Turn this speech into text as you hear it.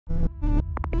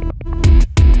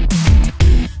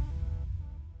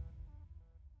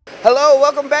Yo,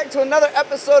 welcome back to another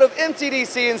episode of MTD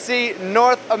CNC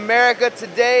North America.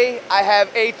 Today, I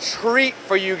have a treat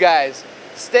for you guys.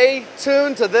 Stay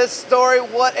tuned to this story.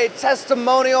 What a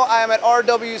testimonial. I am at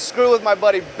RW Screw with my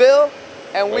buddy Bill,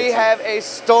 and we have a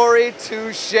story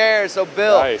to share. So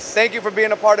Bill, thank you for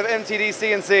being a part of MTD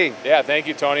CNC. Yeah, thank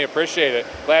you, Tony. Appreciate it.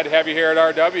 Glad to have you here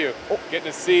at RW. Getting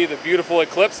to see the beautiful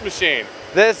Eclipse machine.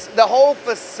 The whole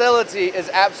facility is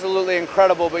absolutely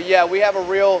incredible, but yeah, we have a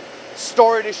real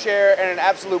story to share and an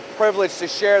absolute privilege to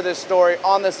share this story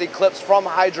on this Eclipse from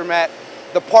Hydromat.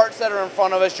 The parts that are in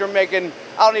front of us, you're making,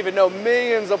 I don't even know,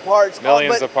 millions of parts.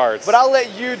 Millions of parts. But I'll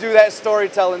let you do that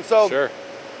storytelling. So sure.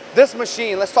 This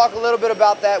machine, let's talk a little bit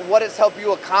about that, what it's helped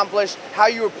you accomplish, how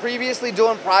you were previously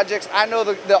doing projects. I know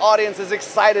the audience is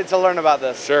excited to learn about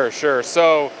this. Sure.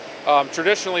 So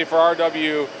traditionally for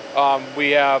RW,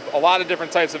 we have a lot of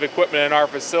different types of equipment in our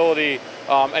facility,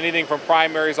 anything from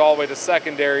primaries all the way to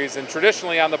secondaries. And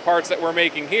traditionally on the parts that we're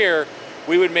making here,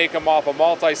 we would make them off a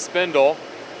multi-spindle.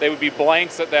 They would be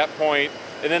blanks at that point,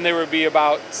 and then there would be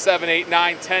about 7, 8,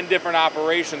 9, 10 different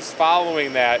operations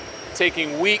following that,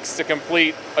 taking weeks to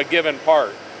complete a given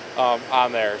part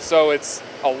on there. So it's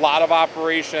a lot of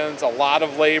operations, a lot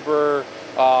of labor,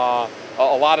 a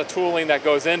lot of tooling that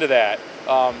goes into that.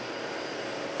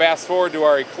 Fast forward to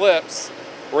our Eclipse,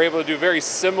 we're able to do very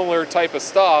similar type of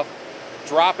stuff,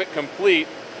 drop it complete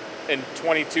in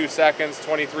 22 seconds,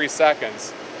 23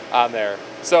 seconds on there.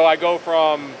 So I go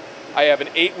from, I have an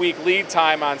 8-week lead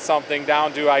time on something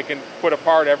down to I can put a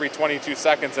part every 22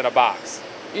 seconds in a box.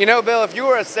 You know, Bill, if you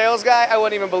were a sales guy, I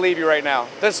wouldn't even believe you right now.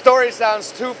 The story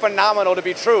sounds too phenomenal to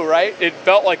be true, right? It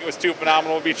felt like it was too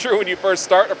phenomenal to be true when you first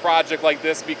start a project like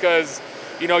this because,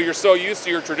 you know, you're so used to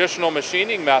your traditional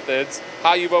machining methods,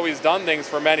 how you've always done things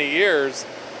for many years.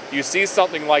 You see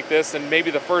something like this and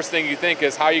maybe the first thing you think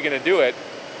is, how are you going to do it?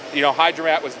 You know,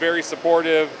 Hydromat was very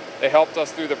supportive. They helped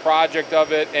us through the project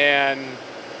of it, and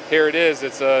here it is.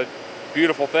 It's a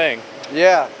beautiful thing.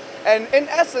 Yeah, and in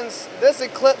essence, this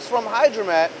Eclipse from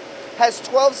Hydromat has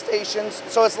 12 stations,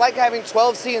 so it's like having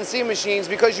 12 CNC machines,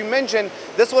 because you mentioned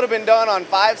this would have been done on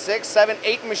 5, 6, 7,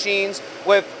 8 machines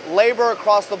with labor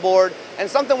across the board. And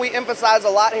something we emphasize a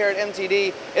lot here at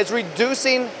MTD is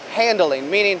reducing handling,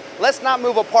 meaning let's not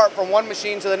move a part from one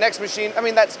machine to the next machine. I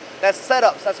mean, that's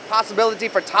setups, that's possibility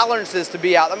for tolerances to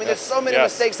be out. I mean, there's so many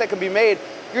mistakes that can be made.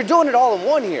 You're doing it all in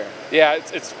one here. Yeah,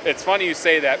 it's funny you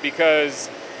say that, because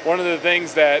one of the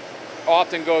things that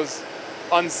often goes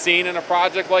unseen in a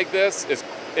project like this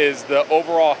is the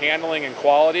overall handling and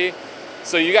quality.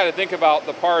 So you got to think about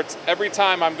the parts. Every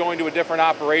time I'm going to a different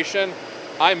operation,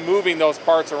 I'm moving those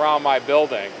parts around my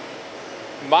building.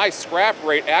 My scrap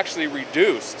rate actually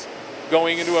reduced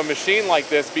going into a machine like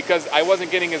this because I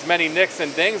wasn't getting as many nicks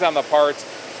and dings on the parts,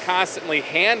 constantly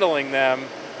handling them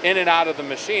in and out of the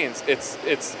machines.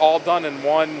 It's all done in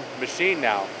one machine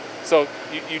now. So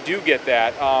you do get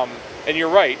that. And you're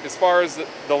right, as far as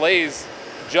the lathes,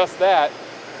 just that,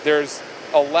 there's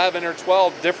 11 or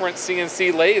 12 different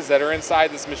CNC lathes that are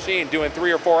inside this machine doing 3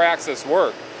 or 4 axis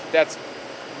work. That's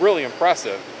really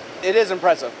impressive. It is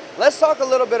impressive. Let's talk a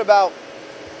little bit about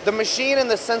the machine in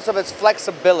the sense of its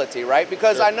flexibility, right?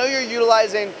 Because I know you're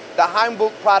utilizing the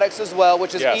Heimbuch products as well,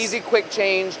 which is easy, quick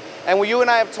change. And when you and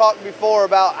I have talked before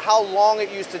about how long it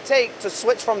used to take to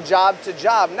switch from job to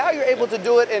job, now you're able to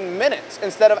do it in minutes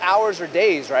instead of hours or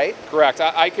days, right? Correct.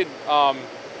 I could,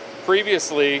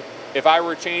 previously, if I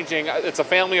were changing, it's a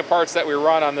family of parts that we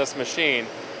run on this machine.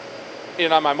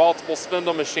 And on my multiple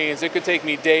spindle machines, it could take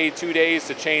me 2 days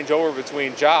to change over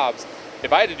between jobs.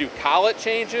 If I had to do collet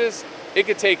changes, it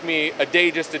could take me a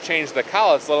day just to change the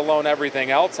collets, let alone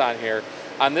everything else on here.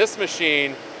 On this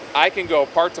machine, I can go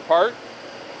part to part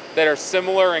that are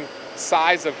similar in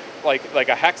size of like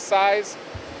a hex size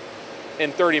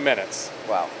in 30 minutes.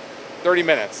 Wow. 30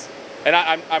 minutes. And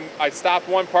I stopped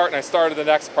one part and I started the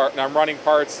next part, and I'm running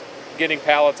parts getting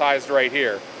palletized right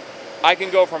here. I can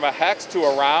go from a hex to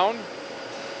a round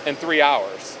in 3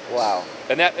 hours. Wow.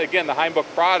 And that, again, the Heimbuch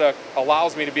product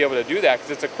allows me to be able to do that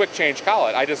because it's a quick change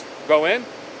collet. I just go in,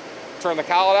 turn the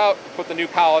collet out, put the new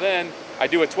collet in. I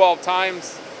do it 12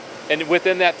 times, and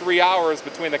within that 3 hours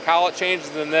between the collet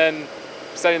changes and then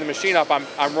setting the machine up,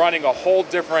 I'm running a whole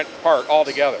different part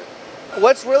altogether.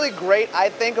 What's really great, I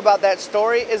think, about that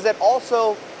story is that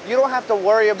also you don't have to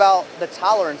worry about the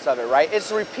tolerance of it, right? It's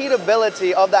the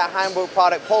repeatability of that Heimbuch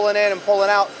product, pulling in and pulling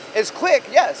out. It's quick,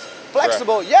 yes.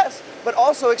 Flexible, yes, but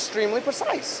also extremely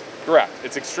precise. Correct.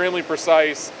 It's extremely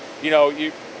precise. You know,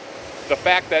 the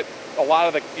fact that a lot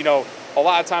of the, a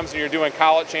lot of times when you're doing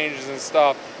collet changes and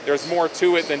stuff, there's more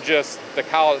to it than just the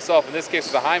collet itself. In this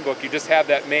case with the Heimbook, you just have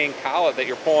that main collet that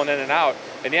you're pulling in and out.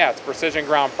 And yeah, it's precision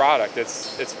ground product.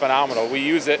 It's phenomenal. We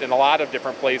use it in a lot of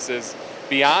different places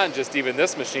beyond just even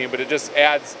this machine, but it just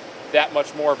adds that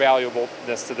much more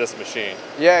valuableness to this machine.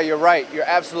 Yeah, you're right. You're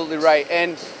absolutely right.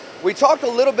 And we talked a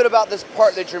little bit about this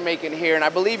part that you're making here, and I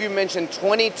believe you mentioned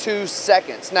 22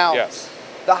 seconds. Now, yes.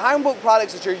 The Heimbook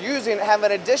products that you're using have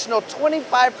an additional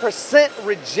 25%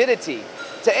 rigidity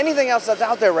to anything else that's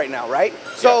out there right now, right?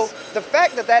 So yes. The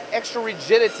fact that that extra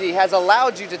rigidity has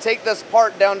allowed you to take this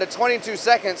part down to 22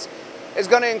 seconds is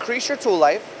going to increase your tool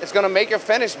life. It's going to make your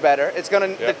finish better. It's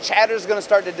going to, the chatter is going to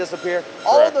start to disappear. Correct.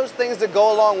 All of those things that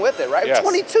go along with it, right? Yes.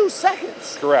 22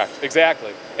 seconds. Correct,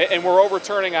 exactly. And we're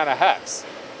overturning on a hex.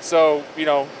 So, you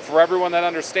know, for everyone that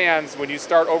understands, when you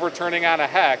start overturning on a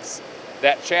hex,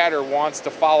 that chatter wants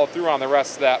to follow through on the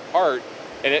rest of that part,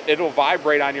 and it'll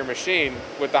vibrate on your machine.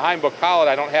 With the Heimbook collet,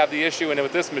 I don't have the issue, and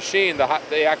with this machine,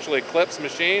 the actual Eclipse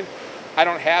machine, I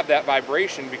don't have that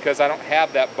vibration because I don't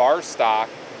have that bar stock.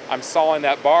 I'm sawing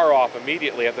that bar off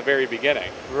immediately at the very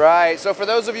beginning. Right, so for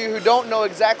those of you who don't know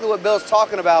exactly what Bill's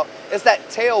talking about, it's that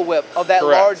tail whip of that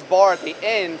Correct. large bar at the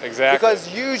end. Exactly.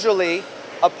 Because usually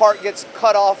a part gets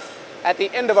cut off at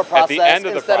the end of a process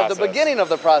instead of the beginning of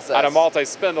the process. On a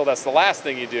multi-spindle, that's the last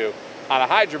thing you do. On a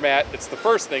hydromat, it's the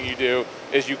first thing you do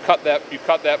is you cut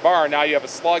that bar, and now you have a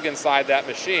slug inside that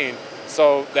machine.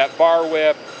 So that bar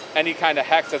whip, any kind of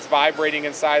hex that's vibrating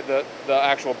inside the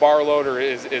actual bar loader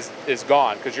is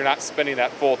gone because you're not spinning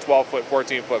that full 12-foot,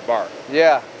 14-foot bar.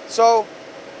 Yeah. So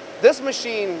this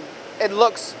machine, it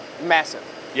looks massive.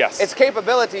 Yes. Its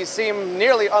capabilities seem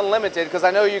nearly unlimited because I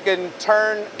know you can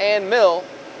turn and mill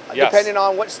depending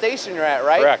on what station you're at,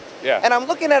 right? Correct, yeah. And I'm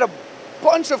looking at a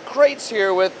bunch of crates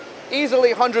here with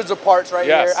easily hundreds of parts right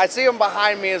here. I see them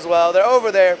behind me as well. They're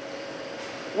over there.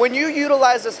 When you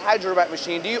utilize this hydromat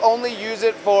machine, do you only use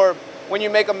it for when you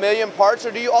make 1,000,000 parts,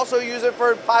 or do you also use it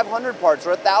for 500 parts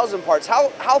or 1,000 parts? How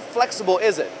flexible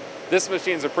is it? This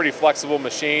machine's a pretty flexible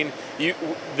machine.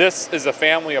 This is a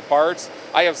family of parts.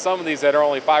 I have some of these that are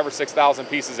only 5,000 or 6,000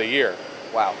 pieces a year.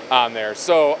 Wow. On there.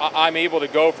 So I'm able to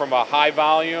go from a high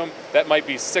volume that might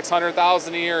be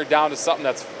 600,000 a year down to something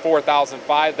that's 4,000,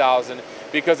 5,000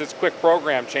 because it's quick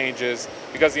program changes,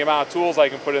 because the amount of tools I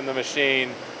can put in the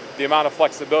machine, the amount of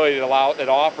flexibility it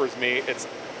offers me, it's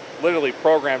literally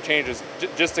program changes.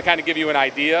 Just to kind of give you an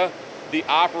idea, the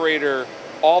operator,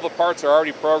 all the parts are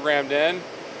already programmed in.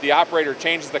 The operator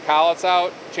changes the collets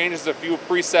out, changes a few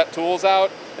preset tools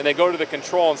out, and they go to the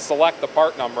control and select the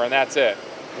part number, and that's it.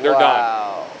 They're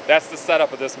done. That's the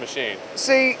setup of this machine.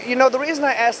 See, you know, the reason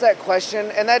I asked that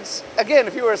question, and that's, again,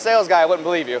 if you were a sales guy, I wouldn't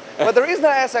believe you. But the reason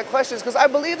I asked that question is because I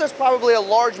believe there's probably a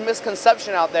large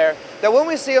misconception out there that when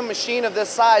we see a machine of this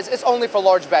size, it's only for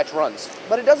large batch runs.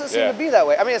 But it doesn't seem to be that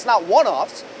way. I mean, it's not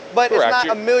one-offs, but it's not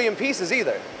 1,000,000 pieces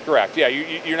either. Correct, yeah,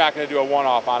 you're not going to do a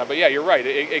one-off on it. But yeah, you're right.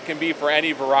 It can be for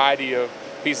any variety of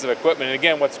pieces of equipment. And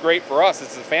again, what's great for us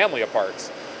is the family of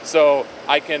parts. So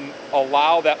I can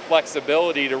allow that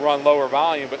flexibility to run lower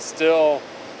volume, but still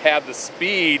have the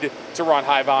speed to run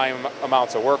high volume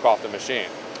amounts of work off the machine.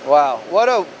 Wow, what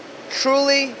a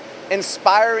truly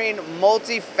inspiring,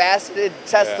 multifaceted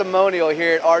testimonial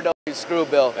here at RW Screw,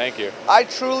 Bill. Thank you. I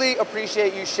truly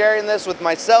appreciate you sharing this with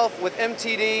myself, with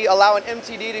MTD, allowing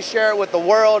MTD to share it with the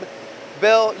world.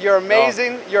 Bill, you're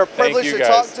amazing. You're a privilege to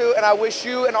talk to, and I wish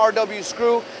you and RW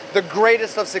Screw the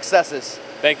greatest of successes.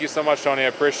 Thank you so much, Tony. I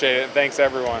appreciate it. Thanks,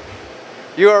 everyone.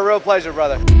 You are a real pleasure,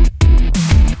 brother.